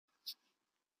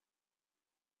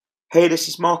Hey, this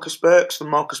is Marcus Burks from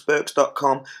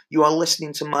marcusburks.com. You are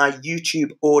listening to my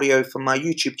YouTube audio from my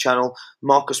YouTube channel,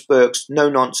 Marcus Burks, No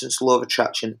Nonsense Law of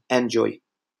Attraction. Enjoy.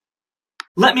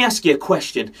 Let me ask you a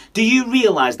question. Do you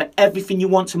realise that everything you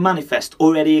want to manifest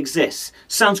already exists?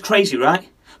 Sounds crazy, right?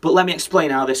 But let me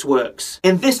explain how this works.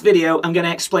 In this video, I'm going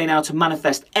to explain how to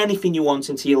manifest anything you want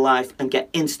into your life and get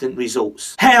instant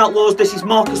results. Hey Outlaws, this is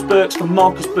Marcus Burks from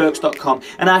marcusburks.com,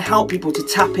 and I help people to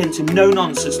tap into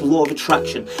no-nonsense law of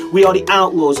attraction. We are the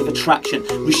outlaws of attraction.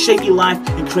 We shape your life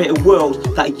and create a world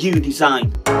that you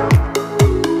design.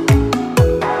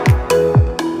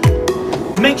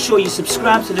 Make sure you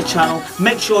subscribe to the channel,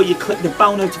 make sure you click the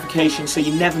bell notification so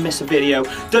you never miss a video.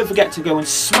 Don't forget to go and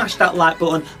smash that like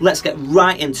button. Let's get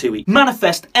right into it.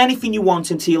 Manifest anything you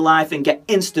want into your life and get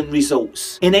instant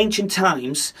results. In ancient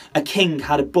times, a king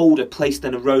had a boulder placed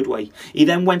in a roadway. He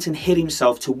then went and hid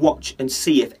himself to watch and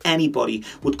see if anybody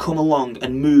would come along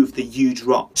and move the huge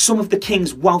rock. Some of the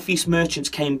king's wealthiest merchants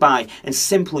came by and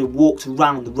simply walked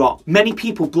around the rock. Many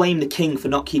people blamed the king for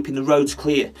not keeping the roads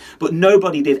clear, but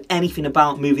nobody did anything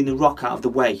about moving the rock out of the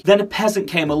way. Then a peasant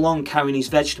came along carrying his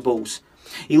vegetables.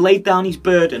 He laid down his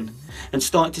burden and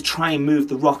started to try and move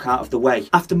the rock out of the way.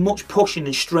 After much pushing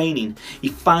and straining, he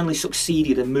finally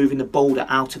succeeded in moving the boulder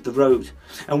out of the road.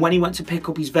 And when he went to pick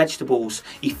up his vegetables,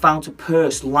 he found a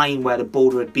purse lying where the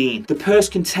boulder had been. The purse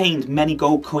contained many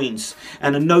gold coins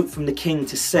and a note from the king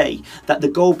to say that the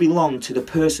gold belonged to the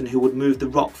person who would move the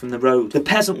rock from the road. The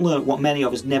peasant learnt what many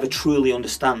of us never truly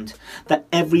understand, that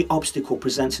every obstacle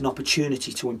presents an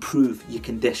opportunity to improve your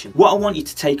condition. What I want you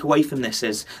to take away from this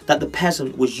is that the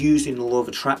peasant was using the law of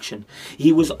attraction.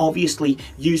 He was obviously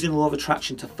using the law of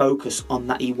attraction to focus on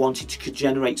that he wanted to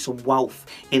generate some wealth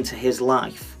into his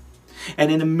life.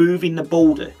 And in moving the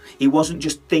boulder, he wasn't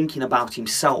just thinking about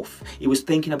himself, he was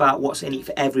thinking about what's in it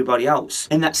for everybody else.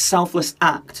 In that selfless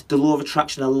act, the law of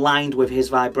attraction aligned with his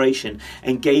vibration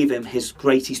and gave him his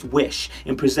greatest wish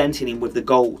in presenting him with the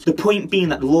gold. The point being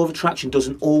that the law of attraction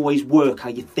doesn't always work how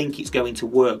you think it's going to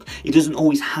work. It doesn't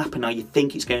always happen how you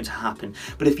think it's going to happen.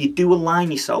 But if you do align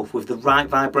yourself with the right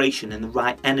vibration and the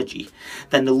right energy,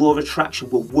 then the law of attraction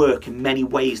will work in many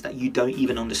ways that you don't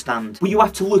even understand. But you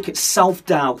have to look at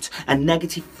self-doubt and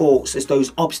negative thoughts as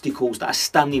those obstacles that are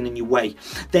standing in your way.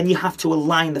 Then you have to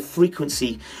align the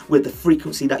frequency with the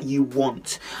frequency that you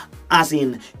want. As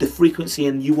in the frequency,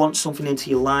 and you want something into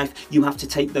your life, you have to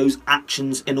take those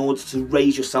actions in order to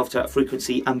raise yourself to that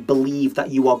frequency and believe that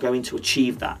you are going to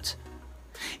achieve that.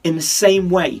 In the same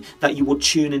way that you would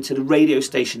tune into the radio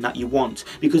station that you want.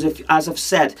 Because if, as I've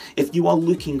said, if you are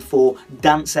looking for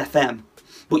Dance FM,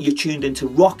 but you're tuned into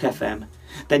Rock FM,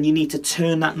 then you need to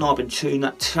turn that knob and tune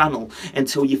that channel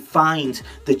until you find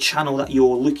the channel that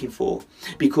you're looking for.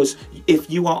 Because if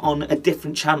you are on a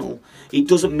different channel, it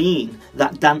doesn't mean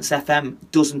that Dance FM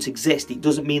doesn't exist. It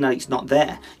doesn't mean that it's not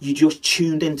there. You just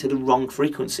tuned into the wrong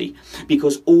frequency.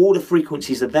 Because all the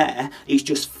frequencies are there. It's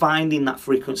just finding that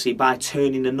frequency by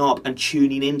turning the knob and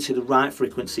tuning into the right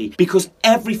frequency. Because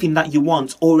everything that you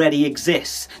want already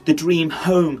exists. The dream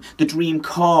home, the dream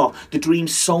car, the dream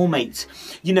soulmate.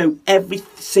 You know, every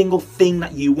single thing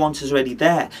that you want is already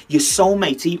there. Your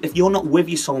soulmate, if you're not with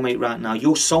your soulmate right now,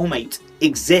 your soulmate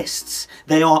exists.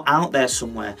 They are out there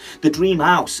somewhere. The dream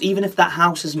house, even if that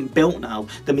house isn't built now,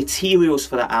 the materials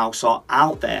for that house are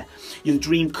out there. Your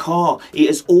dream car, it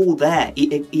is all there.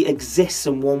 It exists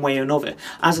in one way or another.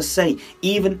 As I say,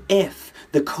 even if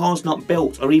the car's not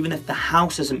built, or even if the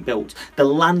house isn't built, the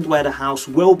land where the house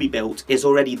will be built is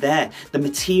already there. The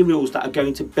materials that are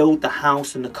going to build the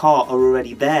house and the car are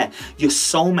already there. Your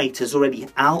soulmate is already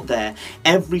out there.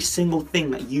 Every single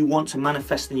thing that you want to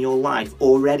manifest in your life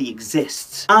already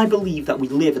exists. I believe that we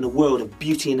live in a world of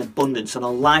beauty and abundance, and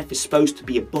our life is supposed to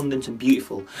be abundant and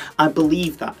beautiful. I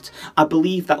believe that. I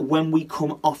believe that when we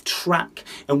come off track,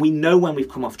 and we know when we've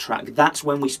come off track, that's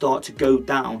when we start to go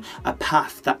down a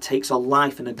path that takes our life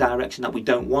in a direction that we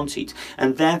don't want it,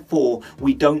 and therefore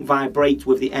we don't vibrate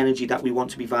with the energy that we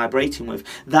want to be vibrating with.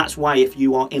 That's why if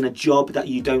you are in a job that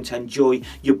you don't enjoy,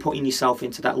 you're putting yourself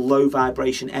into that low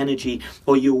vibration energy,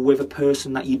 or you're with a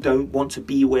person that you don't want to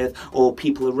be with, or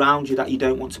people around you that you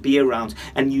don't want to be around,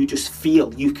 and you just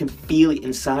feel, you can feel it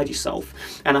inside yourself.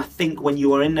 And I think when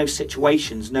you are in those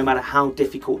situations, no matter how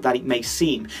difficult that it may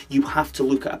seem, you have to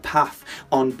look at a path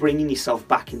on bringing yourself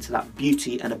back into that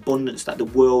beauty and abundance that the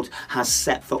world has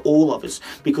set for all of us,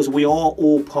 because we are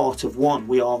all part of one.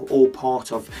 We are all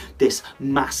part of this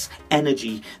mass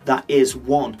energy that is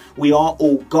one. We are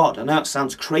all God. I know it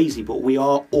sounds crazy, but we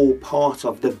are all part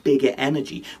of the bigger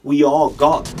energy. We are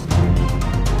God.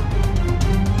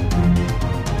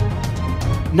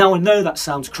 Now I know that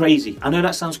sounds crazy. I know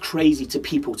that sounds crazy to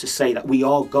people to say that we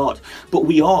are God, but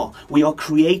we are. We are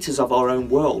creators of our own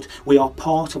world. We are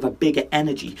part of a bigger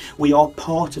energy. We are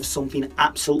part of something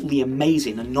absolutely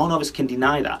amazing, and none of us can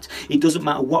deny that. It doesn't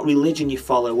matter what religion you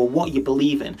follow or what you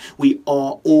believe in. We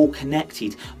are all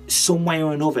connected. Some way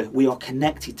or another, we are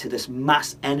connected to this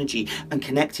mass energy and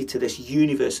connected to this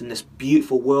universe and this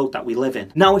beautiful world that we live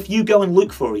in. Now, if you go and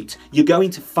look for it, you're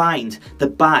going to find the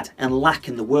bad and lack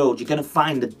in the world. You're going to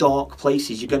find the dark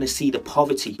places. You're going to see the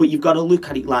poverty. But you've got to look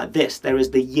at it like this. There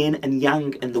is the yin and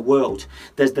yang in the world.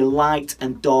 There's the light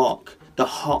and dark, the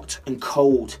hot and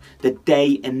cold, the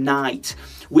day and night,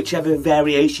 whichever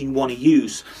variation you want to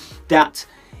use. That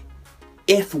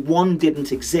if one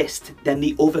didn't exist, then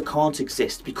the other can't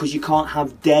exist, because you can't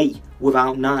have day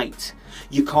without night.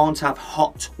 You can't have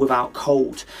hot without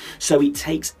cold. So it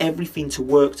takes everything to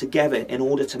work together in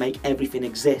order to make everything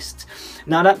exist.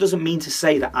 Now, that doesn't mean to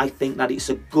say that I think that it's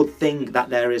a good thing that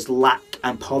there is lack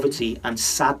and poverty and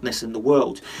sadness in the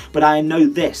world. But I know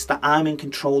this, that I'm in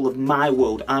control of my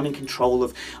world. I'm in control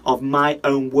of my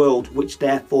own world, which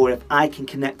therefore, if I can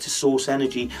connect to source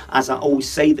energy, as I always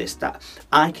say this, that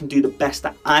I can do the best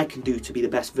that I can do to be the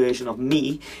best version of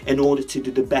me in order to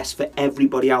do the best for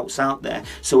everybody else out there.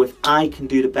 So if I can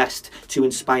do the best to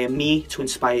inspire me, to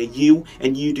inspire you,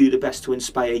 and you do the best to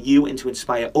inspire you and to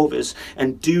inspire others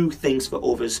and do things for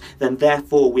others, then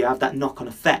therefore we have that knock-on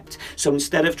effect. So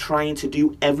instead of trying to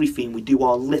do everything, we do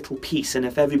our little piece, and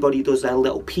if everybody does their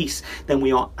little piece, then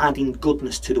we are adding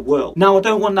goodness to the world. Now, I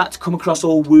don't want that to come across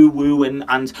all woo-woo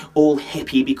and all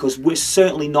hippie, because we're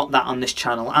certainly not that on this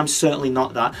channel. I'm certainly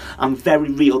not that. I'm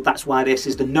very real. That's why this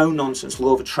is the no-nonsense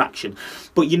law of attraction.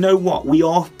 But you know what? We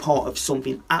are part of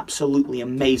something absolutely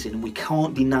amazing, and we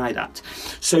can't deny that.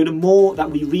 So the more that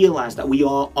we realize that we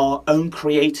are our own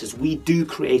creators, we do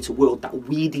create a world that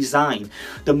we design,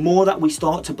 the more that we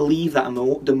start to believe that, and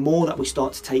the more that we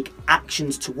start to take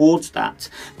actions towards that,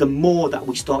 the more that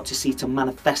we start to see to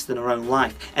manifest in our own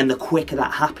life, and the quicker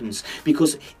that happens.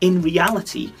 Because in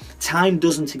reality, time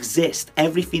doesn't exist.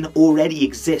 Everything already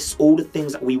exists. All the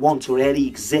things that we want already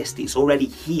exist. It's already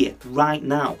here right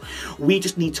now. We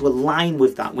just need to align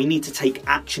with that. We need to take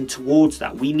action towards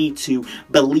that. We need to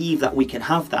believe that we can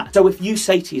have that. So if you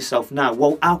say to yourself now,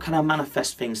 well, how can I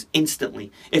manifest things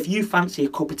instantly? If you fancy a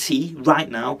cup of tea right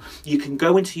now, you can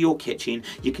go into your kitchen,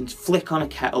 you can flick on a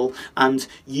kettle, and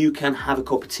you can have a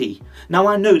cup of tea. Now,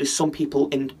 I know there's some people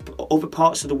in other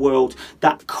parts of the world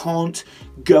that can't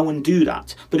go and do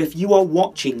that. But if you are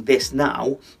watching this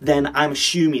now, then I'm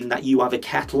assuming that you have a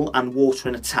kettle and water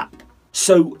in a tap.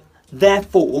 So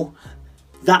therefore,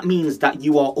 that means that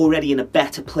you are already in a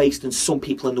better place than some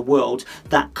people in the world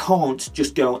that can't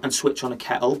just go and switch on a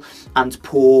kettle and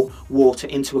pour water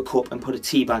into a cup and put a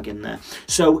tea bag in there.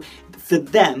 So for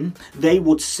them, they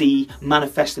would see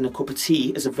manifesting a cup of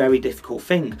tea as a very difficult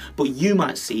thing. But you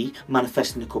might see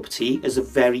manifesting a cup of tea as a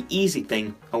very easy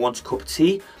thing. I want a cup of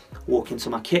tea, walk into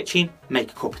my kitchen,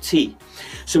 make a cup of tea.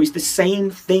 So it's the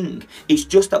same thing. It's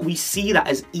just that we see that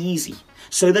as easy.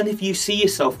 So then if you see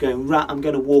yourself going, right, I'm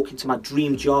going to walk into my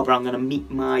dream job, or I'm going to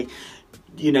meet my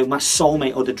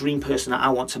soulmate or the dream person that I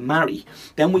want to marry,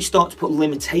 then we start to put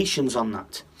limitations on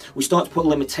that. We start to put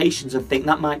limitations and think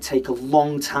that might take a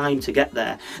long time to get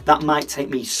there. That might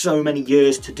take me so many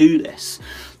years to do this.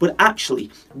 But actually,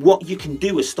 what you can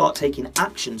do is start taking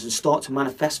actions and start to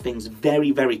manifest things very,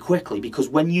 very quickly. Because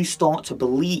when you start to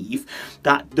believe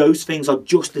that those things are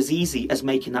just as easy as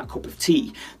making that cup of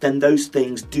tea, then those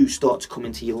things do start to come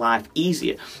into your life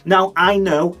easier. Now, I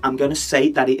know I'm going to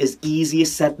say that it is easier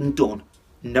said than done.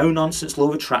 No nonsense law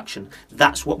of attraction.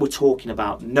 That's what we're talking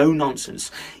about. No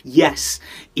nonsense. Yes,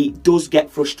 it does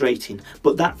get frustrating,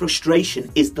 but that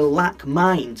frustration is the lack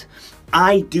mind.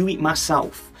 I do it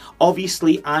myself.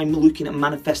 Obviously, I'm looking at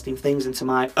manifesting things into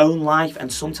my own life,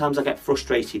 and sometimes I get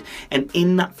frustrated. And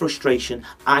in that frustration,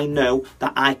 I know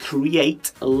that I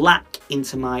create lack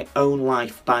into my own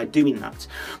life by doing that.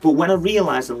 But when I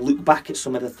realise and look back at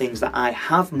some of the things that I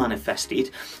have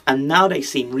manifested, and now they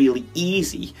seem really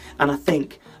easy, and I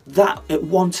think, that at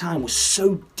one time was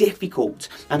so difficult,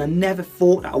 and I never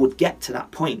thought that I would get to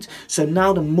that point. So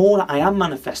now the more that I am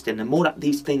manifesting, the more that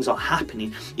these things are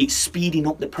happening, it's speeding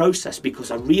up the process,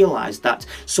 because I realised that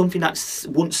something that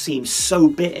once seemed so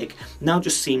big now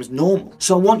just seems normal.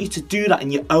 So I want you to do that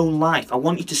in your own life. I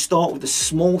want you to start with the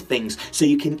small things so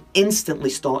you can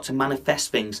instantly start to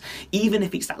manifest things. Even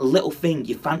if it's that little thing,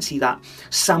 you fancy that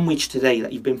sandwich today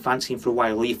that you've been fancying for a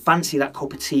while, or you fancy that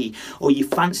cup of tea, or you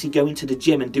fancy going to the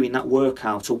gym and doing that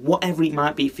workout, or whatever it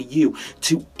might be for you,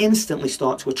 to instantly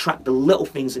start to attract the little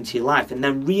things into your life, and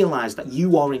then realize that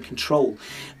you are in control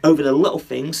over the little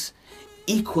things.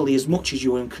 equally as much as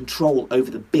you were in control over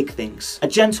the big things. A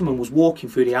gentleman was walking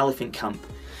through the elephant camp,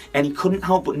 and he couldn't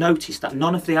help but notice that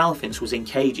none of the elephants was in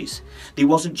cages. They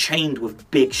wasn't chained with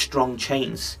big strong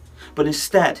chains, but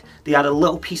instead they had a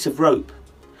little piece of rope.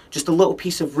 Just a little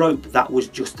piece of rope that was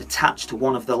just attached to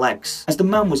one of the legs. As the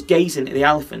man was gazing at the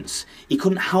elephants, he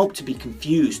couldn't help to be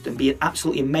confused and be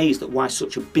absolutely amazed at why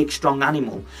such a big strong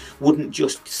animal wouldn't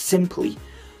just simply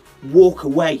walk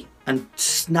away and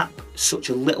snap such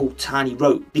a little tiny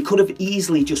rope. They could have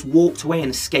easily just walked away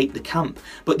and escaped the camp,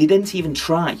 but they didn't even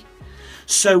try.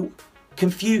 So,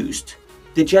 confused,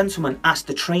 the gentleman asked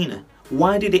the trainer,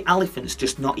 why do the elephants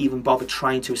just not even bother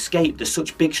trying to escape? They're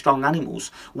such big strong animals.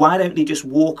 Why don't they just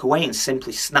walk away and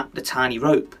simply snap the tiny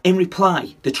rope? In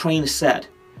reply, the trainer said,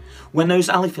 when those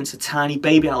elephants are tiny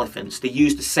baby elephants, they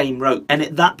use the same rope, and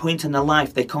at that point in their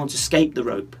life they can't escape the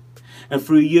rope. And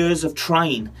through years of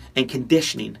trying and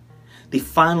conditioning, they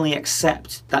finally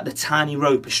accept that the tiny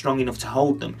rope is strong enough to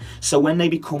hold them. So when they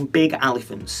become big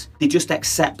elephants, they just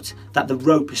accept that the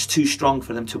rope is too strong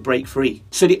for them to break free.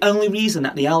 So the only reason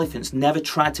that the elephants never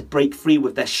tried to break free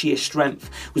with their sheer strength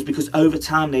was because over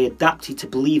time they adapted to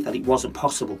believe that it wasn't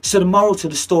possible. So the moral to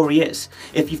the story is,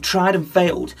 if you've tried and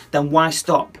failed, then why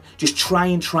stop? Just try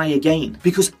and try again.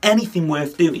 Because anything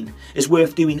worth doing is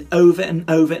worth doing over and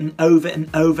over and over and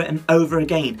over and over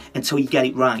again until you get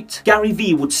it right. Gary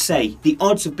Vee would say, the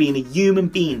odds of being a human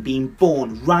being being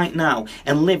born right now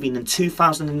and living in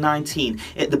 2019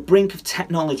 at the brink of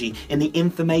technology in the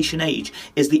information age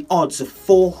is the odds of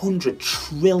 400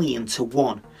 trillion to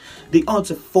 1. The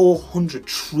odds are 400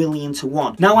 trillion to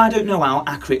 1. Now, I don't know how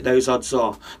accurate those odds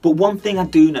are, but one thing I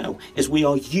do know is we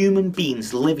are human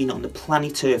beings living on the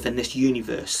planet Earth in this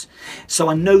universe. So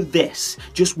I know this,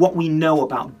 just what we know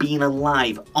about being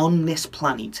alive on this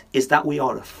planet is that we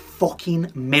are a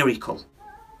fucking miracle.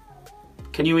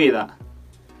 Can you hear that?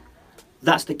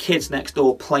 That's the kids next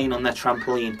door playing on their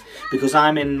trampoline, because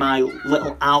I'm in my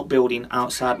little outbuilding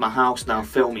outside my house now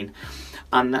filming.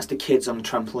 And that's the kids on the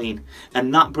trampoline.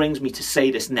 And that brings me to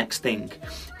say this next thing,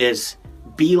 is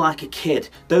be like a kid.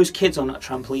 Those kids on that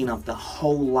trampoline have their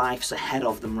whole lives ahead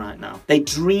of them right now. They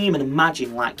dream and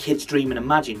imagine like kids dream and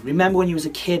imagine. Remember when you was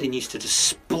a kid and you used to just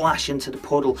splash into the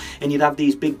puddle and you'd have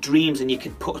these big dreams and you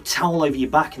could put a towel over your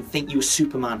back and think you were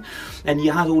Superman. And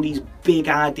you had all these big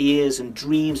ideas and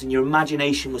dreams and your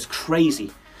imagination was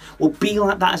crazy. Well, be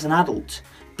like that as an adult.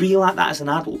 Be like that as an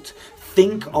adult.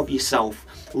 Think of yourself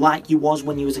like you was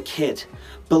when you was a kid.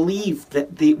 Believe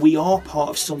that we are part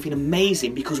of something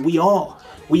amazing, because we are.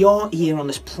 We are here on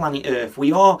this planet Earth.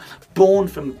 We are born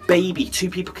from baby. Two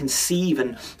people conceive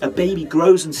and a baby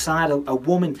grows inside a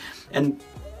woman and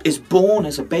is born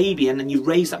as a baby, and then you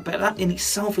raise that. But that in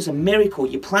itself is a miracle.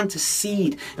 You plant a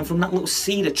seed, and from that little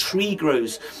seed a tree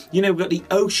grows. You know, we've got the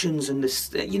oceans and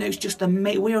this. You know, it's just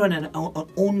we're in an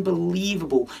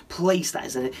unbelievable place that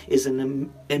is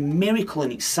a miracle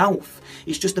in itself.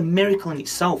 It's just a miracle in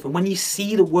itself. And when you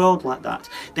see the world like that,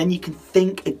 then you can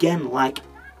think again like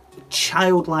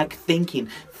childlike thinking.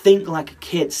 Think like a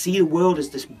kid. See the world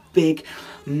as this big,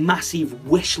 massive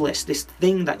wish list. This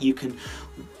thing that you can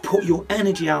put your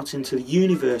energy out into the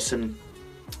universe and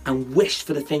wish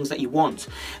for the things that you want.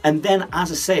 And then,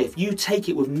 as I say, if you take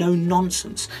it with no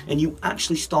nonsense and you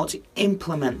actually start to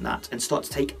implement that and start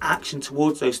to take action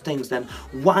towards those things, then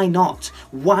why not?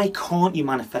 Why can't you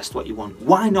manifest what you want?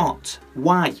 Why not?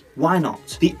 Why? Why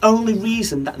not? The only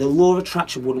reason that the law of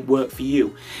attraction wouldn't work for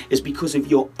you is because of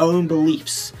your own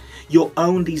beliefs, your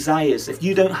own desires. If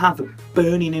you don't have a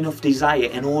burning enough desire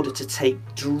in order to take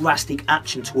drastic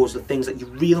action towards the things that you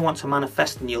really want to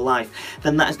manifest in your life,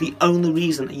 then that is the only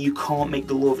reason that you can't make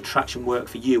the law of attraction work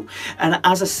for you. And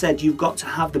as I said, you've got to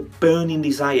have the burning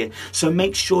desire. So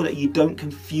make sure that you don't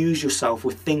confuse yourself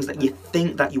with things that you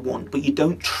think that you want, but you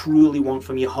don't truly want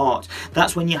from your heart.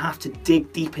 That's when you have to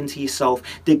dig deep into yourself,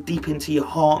 dig deep into your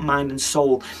heart, mind and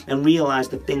soul, and realize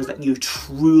the things that you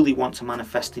truly want to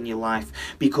manifest in your life,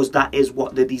 because that is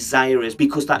what the desire is,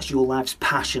 because that's your life's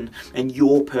passion and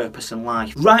your purpose in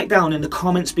life. Write down in the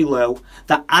comments below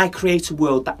that I create a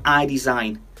world that I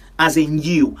design. As in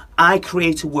you, I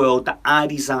create a world that I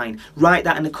design. Write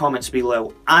that in the comments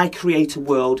below. I create a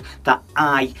world that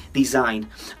I design.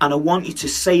 And I want you to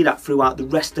say that throughout the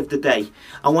rest of the day.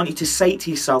 I want you to say it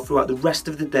to yourself throughout the rest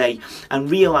of the day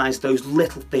and realize those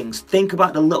little things. Think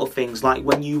about the little things, like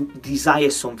when you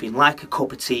desire something, like a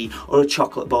cup of tea or a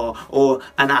chocolate bar or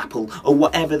an apple or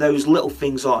whatever those little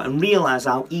things are, and realize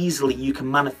how easily you can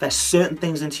manifest certain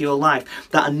things into your life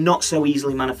that are not so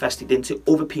easily manifested into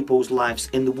other people's lives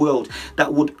in the world world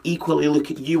that would equally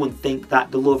look at you and think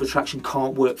that the law of attraction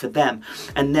can't work for them,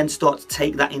 and then start to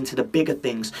take that into the bigger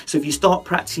things. So if you start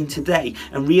practicing today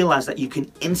and realize that you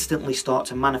can instantly start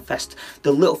to manifest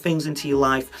the little things into your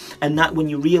life, and that when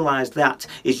you realize that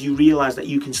is you realize that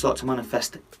you can start to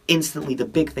manifest instantly the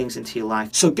big things into your life.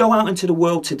 So go out into the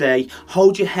world today,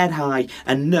 hold your head high,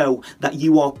 and know that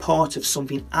you are part of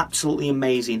something absolutely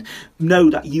amazing. Know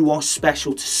that you are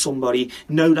special to somebody.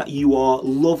 Know that you are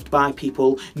loved by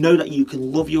people. Know that you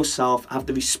can love yourself, have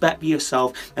the respect for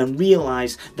yourself, and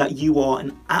realize that you are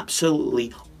an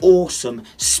absolutely awesome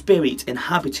spirit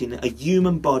inhabiting a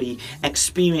human body,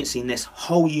 experiencing this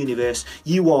whole universe.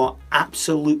 You are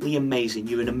absolutely amazing.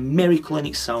 You're a miracle in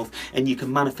itself, and you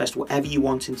can manifest whatever you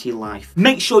want into your life.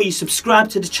 Make sure you subscribe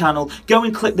to the channel. Go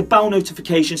and click the bell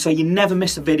notification so you never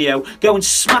miss a video. Go and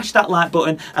smash that like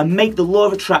button and make the law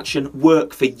of attraction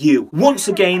work for you. Once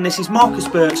again, this is Marcus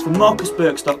Burks from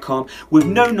marcusburks.com with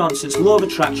no nonsense law of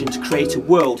attraction to create a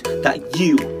world that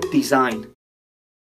you design.